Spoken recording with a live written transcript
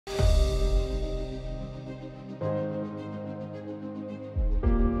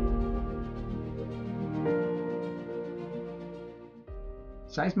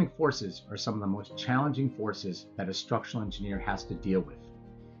Seismic forces are some of the most challenging forces that a structural engineer has to deal with.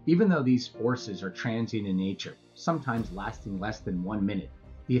 Even though these forces are transient in nature, sometimes lasting less than 1 minute,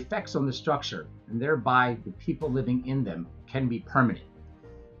 the effects on the structure, and thereby the people living in them, can be permanent.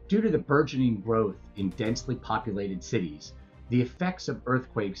 Due to the burgeoning growth in densely populated cities, the effects of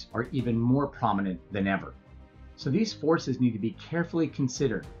earthquakes are even more prominent than ever. So these forces need to be carefully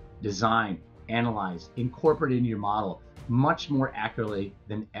considered, designed, analyzed, incorporated into your model much more accurately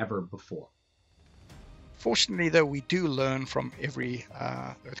than ever before. Fortunately, though, we do learn from every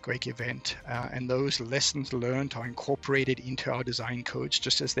earthquake event, and those lessons learned are incorporated into our design codes,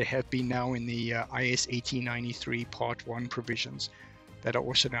 just as they have been now in the IS 1893 Part 1 provisions that are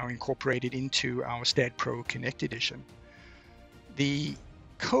also now incorporated into our STAAD.Pro CONNECT Edition. The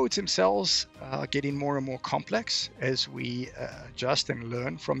codes themselves are getting more and more complex as we adjust and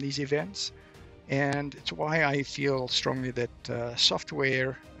learn from these events. And it's why I feel strongly that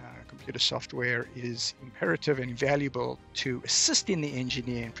computer software is imperative and invaluable to assist in the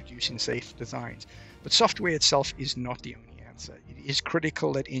engineer in producing safe designs. But software itself is not the only answer. It is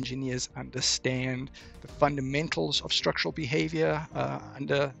critical that engineers understand the fundamentals of structural behavior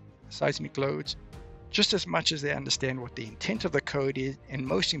under seismic loads, just as much as they understand what the intent of the code is, and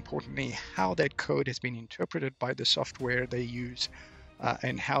most importantly, how that code has been interpreted by the software they use,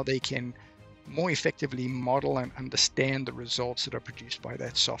 and how they can more effectively model and understand the results that are produced by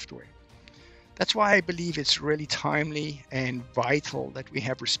that software. That's why I believe it's really timely and vital that we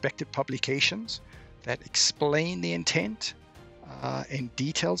have respected publications that explain the intent and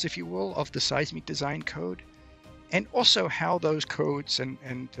details, if you will, of the seismic design code, and also how those codes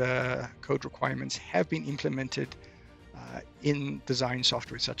and code requirements have been implemented in design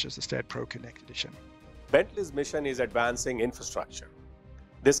software such as the STAAD.Pro CONNECT Edition. Bentley's mission is advancing infrastructure.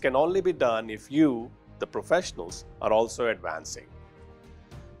 This can only be done if you, the professionals, are also advancing.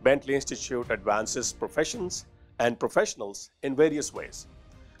 Bentley Institute advances professions and professionals in various ways.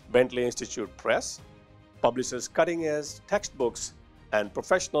 Bentley Institute Press publishes cutting-edge textbooks and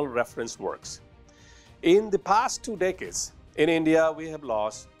professional reference works. In the past 2 decades, in India, we have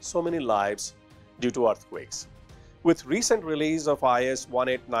lost so many lives due to earthquakes. With recent release of IS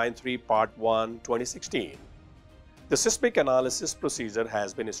 1893 Part 1 2016, the seismic analysis procedure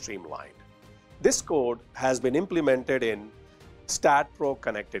has been streamlined. This code has been implemented in STAAD.Pro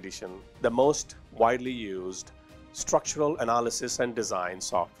CONNECT Edition, the most widely used structural analysis and design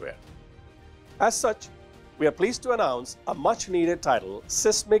software. As such, we are pleased to announce a much-needed title,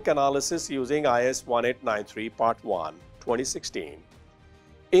 Seismic Analysis using IS 1893 Part 1 2016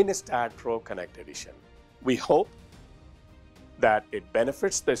 in STAAD.Pro CONNECT Edition. We hope that it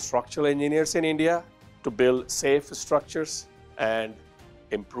benefits the structural engineers in India to build safe structures and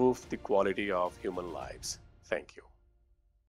improve the quality of human lives. Thank you.